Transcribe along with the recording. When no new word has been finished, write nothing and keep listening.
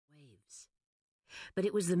But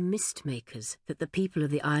it was the mist makers that the people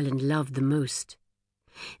of the island loved the most.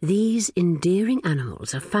 These endearing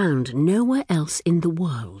animals are found nowhere else in the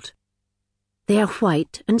world. They are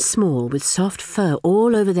white and small with soft fur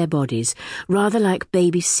all over their bodies, rather like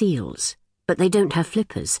baby seals, but they don't have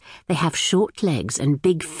flippers. They have short legs and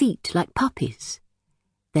big feet like puppies.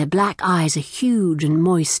 Their black eyes are huge and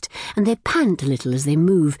moist, and they pant a little as they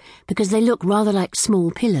move because they look rather like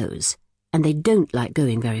small pillows, and they don't like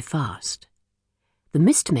going very fast. The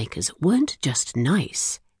mist makers weren't just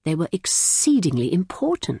nice. They were exceedingly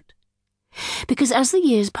important. Because as the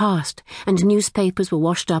years passed and newspapers were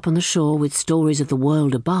washed up on the shore with stories of the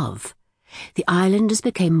world above, the islanders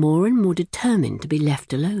became more and more determined to be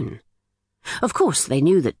left alone. Of course, they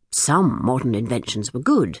knew that some modern inventions were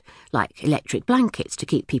good, like electric blankets to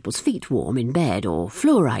keep people's feet warm in bed or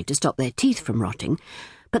fluoride to stop their teeth from rotting,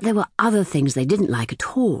 but there were other things they didn't like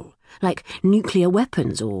at all, like nuclear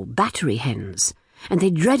weapons or battery hens, and they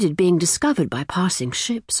dreaded being discovered by passing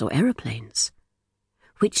ships or aeroplanes.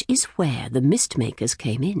 Which is where the mist makers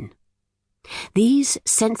came in. These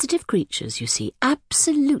sensitive creatures, you see,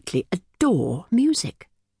 absolutely adore music.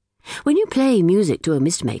 When you play music to a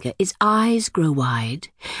mist maker, its eyes grow wide,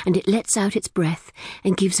 and it lets out its breath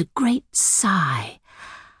and gives a great sigh.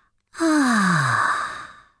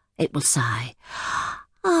 Ah, it will sigh.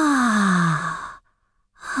 Ah,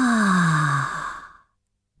 ah.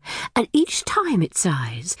 And each time it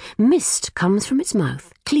sighs, mist comes from its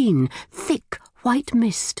mouth, clean, thick, white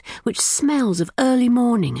mist, which smells of early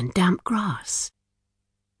morning and damp grass.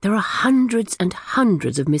 There are hundreds and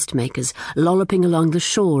hundreds of mist makers lolloping along the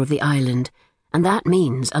shore of the island, and that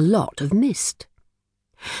means a lot of mist.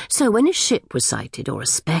 So when a ship was sighted or a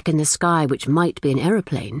speck in the sky which might be an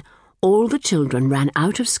aeroplane, all the children ran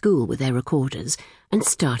out of school with their recorders and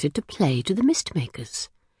started to play to the mist makers.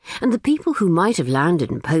 And the people who might have landed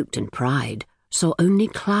and poked and pried saw only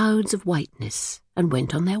clouds of whiteness and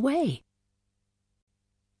went on their way.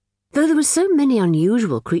 Though there were so many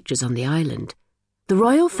unusual creatures on the island, the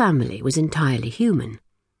royal family was entirely human.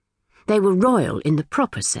 They were royal in the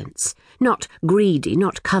proper sense, not greedy,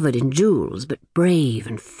 not covered in jewels, but brave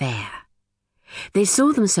and fair. They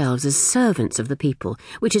saw themselves as servants of the people,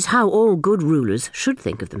 which is how all good rulers should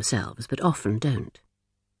think of themselves, but often don't.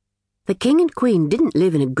 The king and queen didn't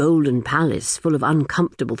live in a golden palace full of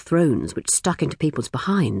uncomfortable thrones which stuck into people's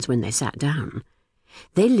behinds when they sat down.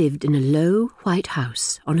 They lived in a low white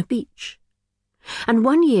house on a beach. And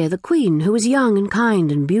one year the queen, who was young and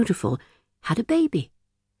kind and beautiful, had a baby,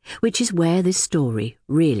 which is where this story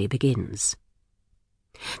really begins.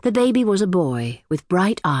 The baby was a boy with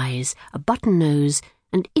bright eyes, a button nose,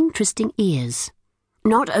 and interesting ears.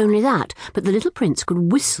 Not only that, but the little prince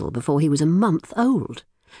could whistle before he was a month old.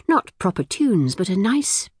 Not proper tunes, but a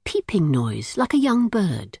nice peeping noise, like a young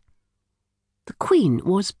bird. The queen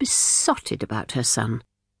was besotted about her son,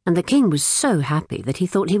 and the king was so happy that he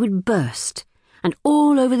thought he would burst, and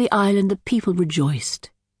all over the island the people rejoiced.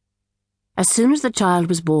 As soon as the child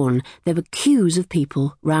was born, there were queues of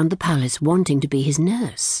people round the palace wanting to be his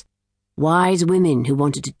nurse. Wise women who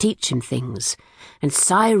wanted to teach him things, and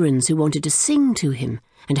sirens who wanted to sing to him,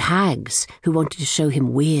 and hags who wanted to show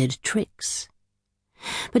him weird tricks.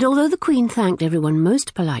 But although the queen thanked everyone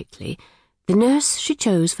most politely, the nurse she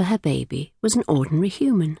chose for her baby was an ordinary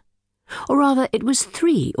human. Or rather, it was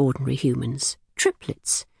 3 ordinary humans,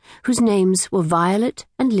 triplets, whose names were Violet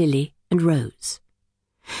and Lily and Rose.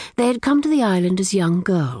 They had come to the island as young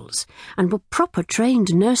girls, and were proper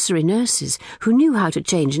trained nursery nurses who knew how to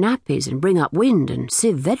change nappies and bring up wind and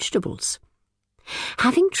sieve vegetables.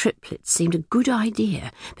 Having triplets seemed a good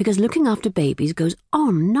idea, because looking after babies goes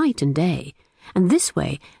on night and day, and this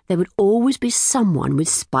way there would always be someone with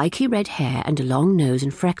spiky red hair and a long nose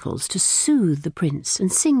and freckles to soothe the prince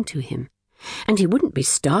and sing to him, and he wouldn't be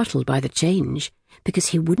startled by the change, because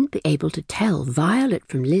he wouldn't be able to tell Violet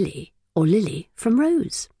from Lily or Lily from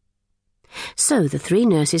Rose. So the 3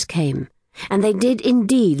 nurses came, and they did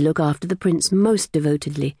indeed look after the prince most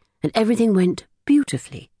devotedly, and everything went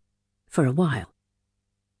beautifully for a while.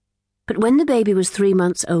 But when the baby was 3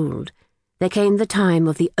 months old, there came the time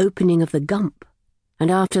of the opening of the gump,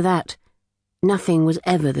 and after that, nothing was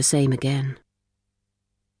ever the same again.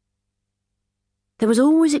 There was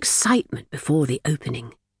always excitement before the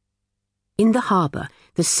opening. In the harbour,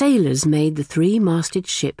 the sailors made the 3-masted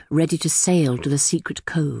ship ready to sail to the secret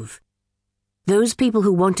cove. Those people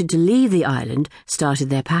who wanted to leave the island started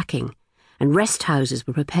their packing, and rest houses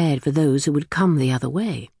were prepared for those who would come the other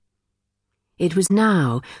way. It was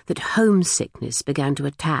now that homesickness began to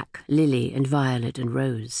attack Lily and Violet and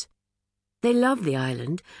Rose. They loved the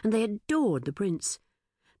island, and they adored the prince,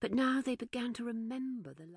 but now they began to remember the